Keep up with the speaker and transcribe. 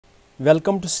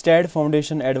Welcome to STAAD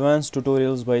Foundation Advanced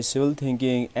Tutorials by Civil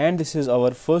Thinking, and this is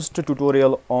our first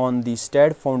tutorial on the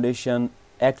STAAD Foundation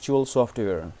actual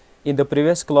software. In the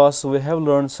previous class we have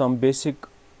learned some basic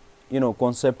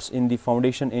concepts in the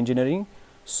foundation engineering.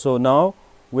 So now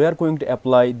we are going to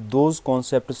apply those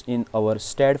concepts in our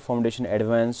STAAD Foundation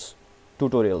Advanced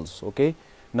tutorials. Okay,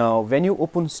 now when you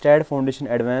open STAAD Foundation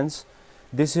Advanced,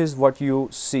 this is what you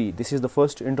see. This is the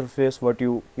first interface what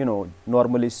you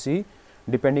normally see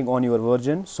depending on your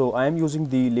version. So I am using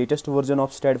the latest version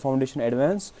of STAAD Foundation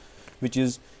Advanced, which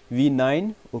is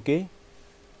V9. Okay,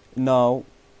 now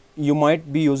you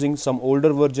might be using some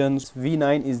older versions.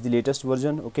 V9 is the latest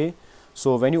version. Okay,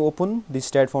 so when you open the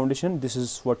STAAD Foundation, this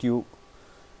is what you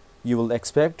will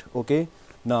expect. Okay,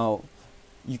 now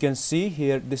you can see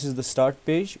here, this is the start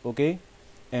page. Okay,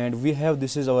 and we have,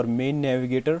 this is our main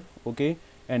navigator. Okay,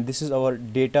 and this is our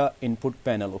data input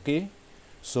panel. Okay,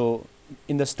 so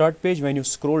in the start page, when you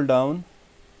scroll down,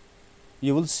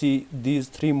 you will see these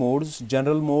three modes: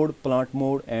 general mode, plant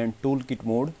mode, and toolkit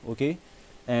mode. Okay,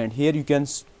 and here you can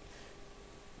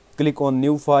click on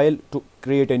new file to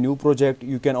create a new project.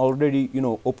 You can already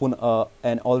open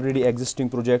an already existing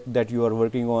project that you are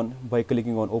working on by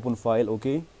clicking on open file.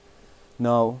 Okay,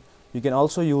 now you can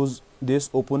also use this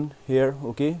open here.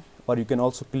 Okay, or you can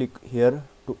also click here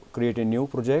to create a new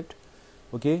project.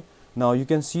 Okay, now you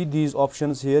can see these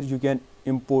options here. You can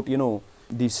import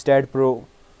the STAAD Pro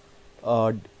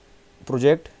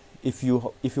project if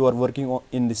you are working on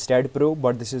in the STAAD Pro,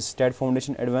 but this is STAAD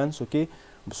Foundation Advanced. Okay,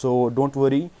 so don't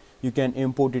worry, you can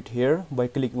import it here by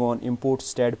clicking on import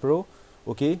STAAD Pro.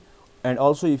 Okay, and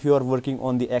also if you are working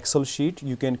on the Excel sheet,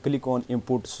 you can click on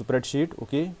import spreadsheet.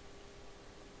 Okay,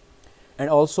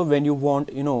 and also when you want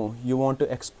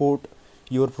to export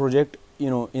your project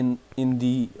in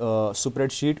the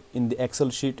spreadsheet, in the Excel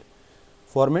sheet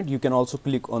format, you can also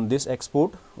click on this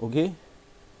export. Okay,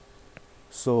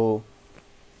 so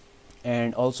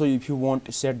and also if you want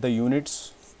to set the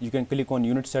units, you can click on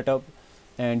unit setup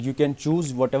and you can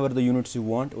choose whatever the units you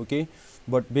want. Okay,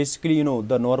 but basically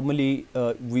the normally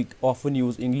we often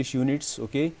use English units.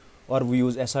 Okay, or we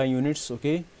use SI units.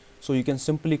 Okay, so you can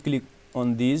simply click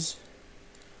on these.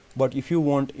 But if you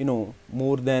want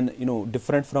more than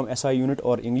different from SI unit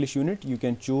or English unit, you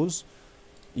can choose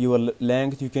your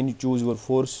length, you can choose your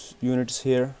force units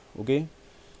here. Okay,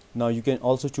 now you can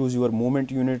also choose your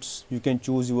moment units, you can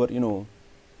choose your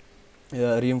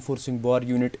reinforcing bar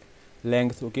unit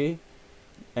length. Okay,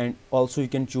 and also you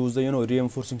can choose the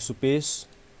reinforcing space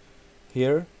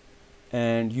here,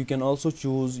 and you can also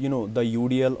choose the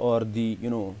UDL or the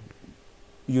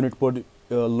unit per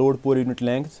load per unit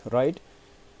length, right?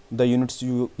 The units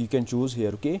you can choose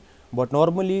here. Okay, but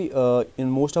normally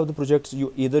in most of the projects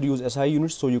you either use SI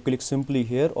units, so you click simply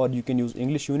here, or you can use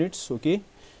English units. Okay,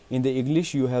 in the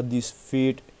English you have this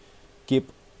fit,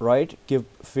 keep, right, keep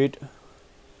fit,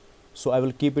 so I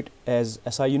will keep it as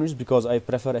SI units because I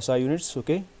prefer SI units.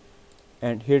 Okay,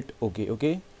 and hit OK.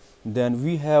 Okay, then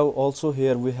we have also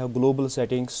here we have global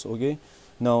settings. Okay,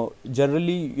 now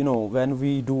generally when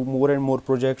we do more and more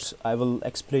projects, I will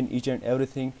explain each and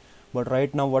everything, but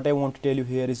right now what I want to tell you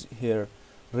here is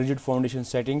rigid foundation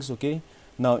settings. Okay,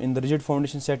 now in the rigid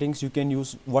foundation settings, you can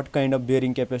use what kind of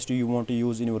bearing capacity you want to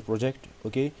use in your project.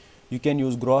 Okay, you can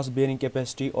use gross bearing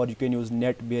capacity or you can use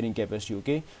net bearing capacity.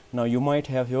 Okay, now you might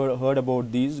have heard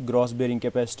about these gross bearing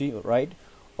capacity, right,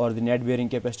 or the net bearing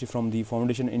capacity from the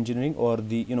foundation engineering or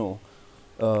the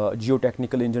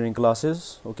geotechnical engineering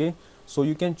classes. Okay, so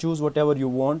you can choose whatever you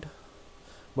want,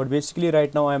 but basically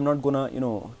right now I am not gonna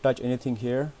touch anything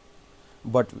here.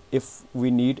 But if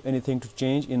we need anything to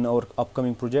change in our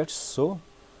upcoming projects, so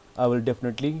I will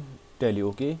definitely tell you.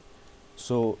 Okay,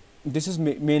 so this is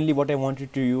mainly what I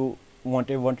wanted to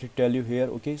tell you here.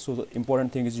 Okay, so the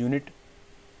important thing is unit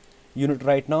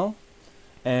right now,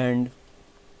 and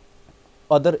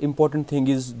other important thing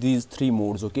is these three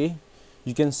modes. Okay,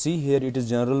 you can see here it is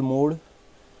general mode,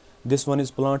 this one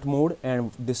is plant mode,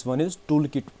 and this one is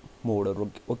toolkit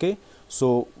mode. Okay,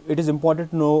 so it is important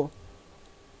to know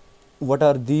what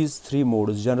are these three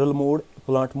modes: general mode,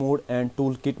 plant mode, and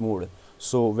toolkit mode.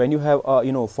 So when you have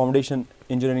a foundation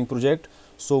engineering project,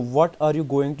 so what are you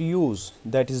going to use?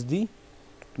 That is the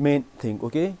main thing.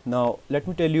 Okay, now let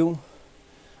me tell you,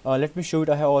 let me show it.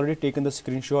 I have already taken the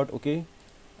screenshot. Okay,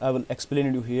 I will explain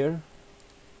it to you here.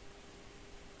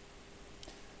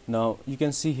 Now you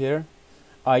can see here,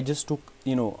 I just took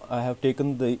I have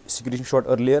taken the screenshot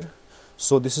earlier.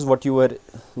 So this is what you were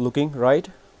looking, right?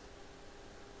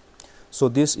 So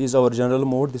this is our general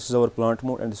mode, this is our plant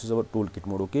mode, and this is our toolkit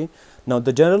mode. Okay, now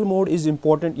the general mode is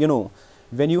important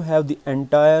when you have the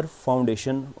entire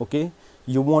foundation. Okay,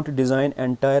 you want to design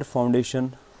entire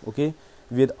foundation, okay,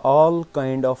 with all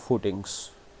kind of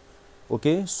footings,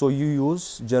 okay. So you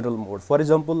use general mode. For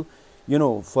example,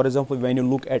 for example, when you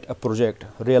look at a project,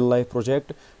 real life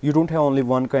project, you don't have only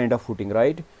one kind of footing,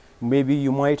 right? Maybe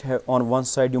you might have on one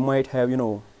side, you might have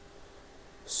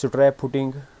strap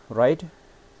footing, right?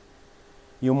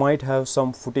 You might have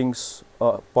some footings,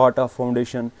 part of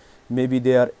foundation, maybe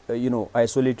they are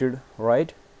isolated,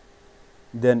 right?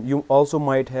 Then you also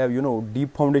might have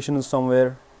deep foundations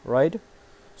somewhere, right?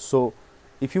 So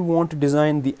if you want to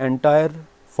design the entire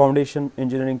foundation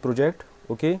engineering project,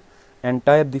 okay,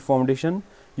 entire the foundation,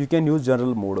 you can use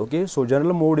general mode, okay. So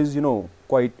general mode is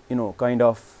quite kind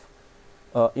of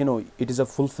it is a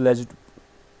full-fledged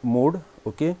mode,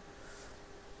 okay.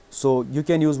 So you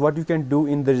can use, what you can do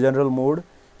in the general mode,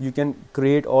 you can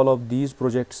create all of these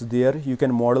projects there, you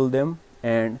can model them,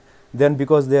 and then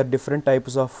because there are different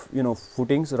types of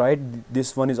footings, right?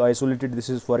 This one is isolated, this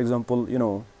is for example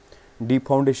deep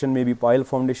foundation, maybe pile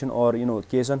foundation, or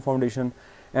caisson foundation,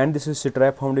 and this is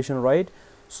strap foundation, right?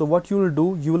 So what you will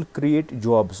do, you will create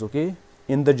jobs, okay.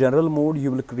 In the general mode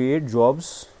you will create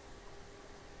jobs.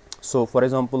 So for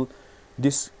example,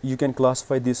 this you can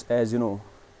classify this as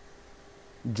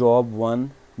job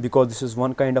 1, because this is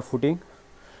one kind of footing,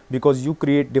 because you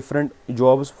create different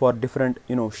jobs for different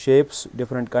shapes,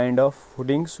 different kind of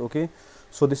footings, okay.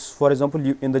 So this, for example,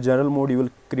 you in the general mode you will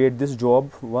create this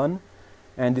job 1,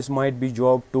 and this might be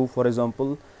job 2, for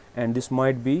example, and this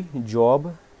might be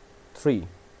job 3,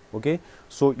 okay.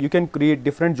 So you can create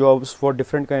different jobs for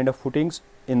different kind of footings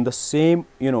in the same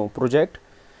project,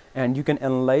 and you can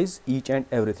analyze each and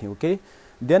everything, okay.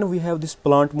 Then we have this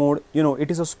plant mode.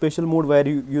 It is a special mode where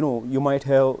you might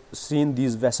have seen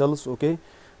these vessels, okay,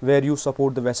 where you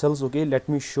support the vessels, okay. Let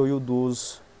me show you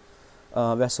those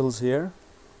vessels here.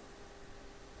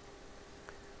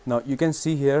 Now you can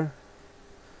see here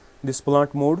this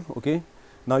plant mode, okay.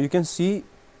 Now you can see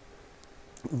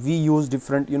we use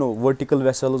different vertical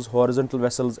vessels, horizontal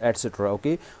vessels, etc.,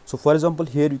 okay. So for example,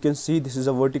 here you can see this is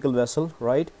a vertical vessel,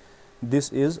 right?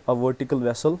 This is a vertical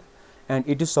vessel, and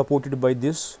it is supported by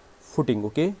this footing,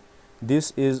 okay.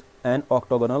 This is an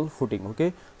octagonal footing,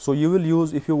 okay. So you will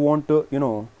use, if you want to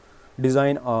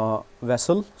design a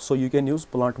vessel, so you can use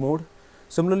plant mode.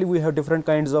 Similarly, we have different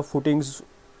kinds of footings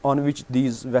on which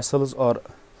these vessels are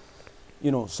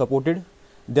supported.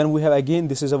 Then we have, again,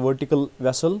 this is a vertical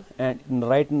vessel, and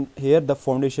right here the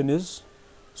foundation is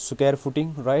square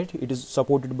footing, right? It is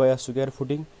supported by a square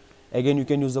footing. Again, you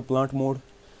can use the plant mode.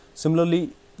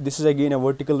 Similarly, this is again a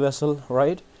vertical vessel,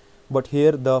 right? But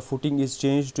here the footing is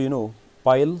changed to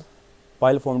pile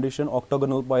foundation,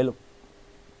 octagonal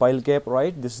pile cap,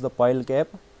 right? This is the pile cap,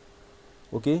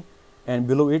 okay, and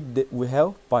below it we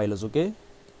have piles, okay,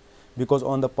 because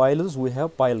on the piles we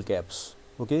have pile caps,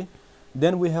 okay.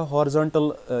 Then we have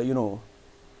horizontal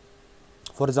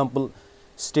for example,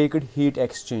 staked heat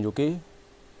exchange, okay.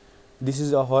 This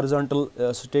is a horizontal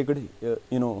staked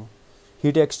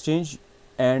heat exchange,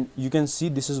 and you can see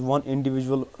this is one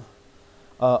individual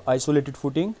isolated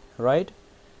footing, right?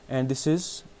 And this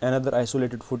is another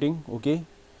isolated footing, okay.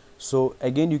 So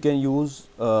again, you can use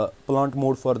plant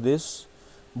mode for this.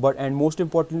 But and most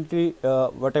importantly,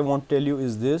 what I want to tell you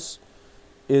is this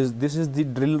is the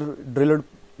drilled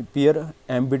pier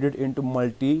embedded into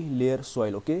multi-layer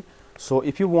soil, okay. So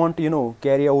if you want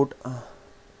carry out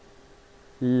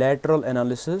lateral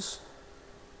analysis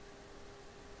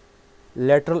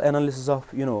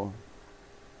of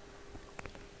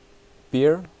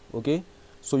pier, okay,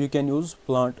 so you can use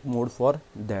plant mode for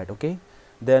that, okay.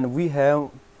 Then we have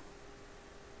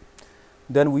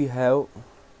toolkit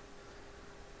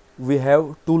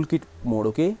mode,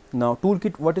 okay. Now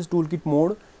toolkit, what is toolkit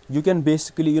mode? You can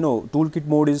basically toolkit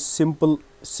mode is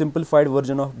simplified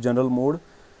version of general mode.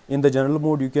 In the general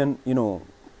mode you can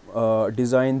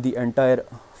design the entire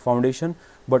foundation,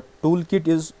 but toolkit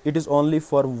is only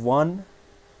for one,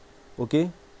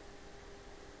 okay,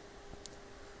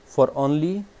 for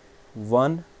only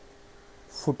one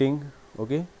footing,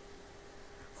 okay.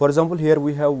 For example, here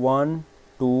we have 1,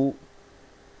 2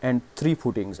 and 3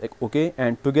 footings, okay,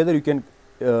 and together you can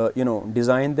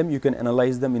design them, you can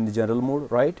analyze them in the general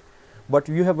mode, right? But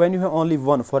when you have only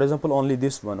one, for example only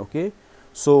this one, okay,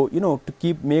 so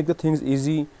to make the things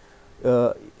easy,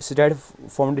 STAAD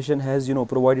Foundation has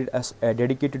provided us a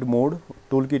dedicated mode,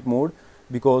 toolkit mode,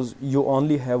 because you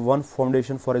only have one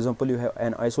foundation. For example, you have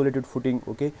an isolated footing,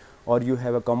 okay, or you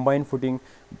have a combined footing.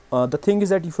 The thing is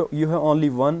that if you have only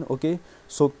one, okay,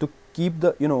 so to keep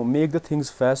the make the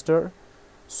things faster,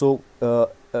 so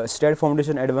STAAD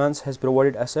Foundation Advanced has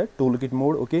provided as a toolkit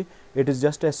mode. Okay, it is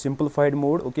just a simplified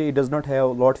mode. Okay, it does not have a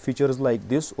lot features like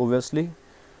this, obviously,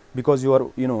 because you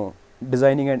are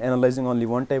designing and analyzing only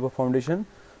one type of foundation.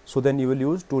 So then you will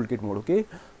use toolkit mode. Okay,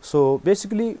 so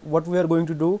basically what we are going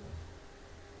to do,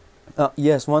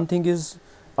 yes, one thing is,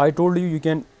 I told you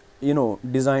can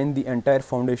design the entire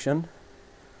foundation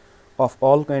of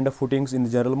all kind of footings in the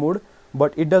general mode,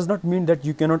 but it does not mean that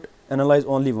you cannot analyze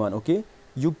only one. Okay,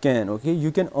 you can. Okay,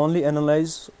 you can only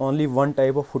analyze only one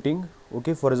type of footing.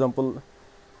 Okay, for example,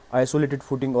 isolated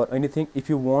footing or anything. If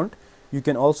you want, you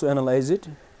can also analyze it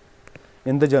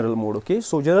in the general mode. Okay,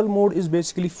 so general mode is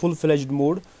basically full-fledged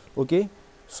mode. Okay,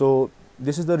 so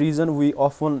this is the reason we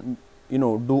often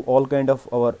do all kind of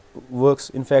our works.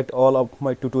 In fact, all of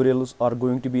my tutorials are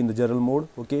going to be in the general mode.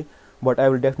 Okay, but I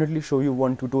will definitely show you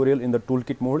one tutorial in the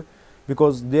toolkit mode,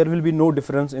 because there will be no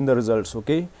difference in the results.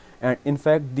 Okay, and in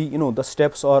fact the the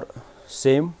steps are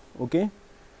same. Okay,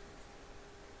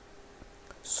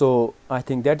 so I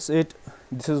think that's it.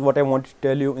 This is what I want to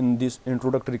tell you in this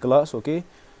introductory class. Okay,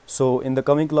 so in the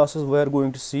coming classes we are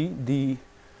going to see the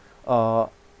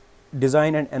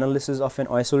design and analysis of an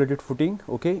isolated footing.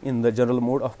 Okay, in the general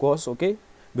mode, of course. Okay,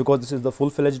 because this is the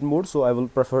full-fledged mode, so I will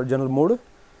prefer general mode.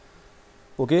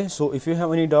 Okay, so if you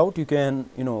have any doubt, you can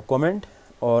comment,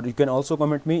 or you can also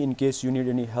comment me in case you need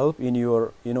any help in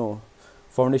your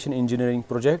foundation engineering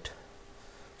project.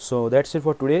 So that's it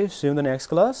for today. See you in the next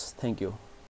class. Thank you.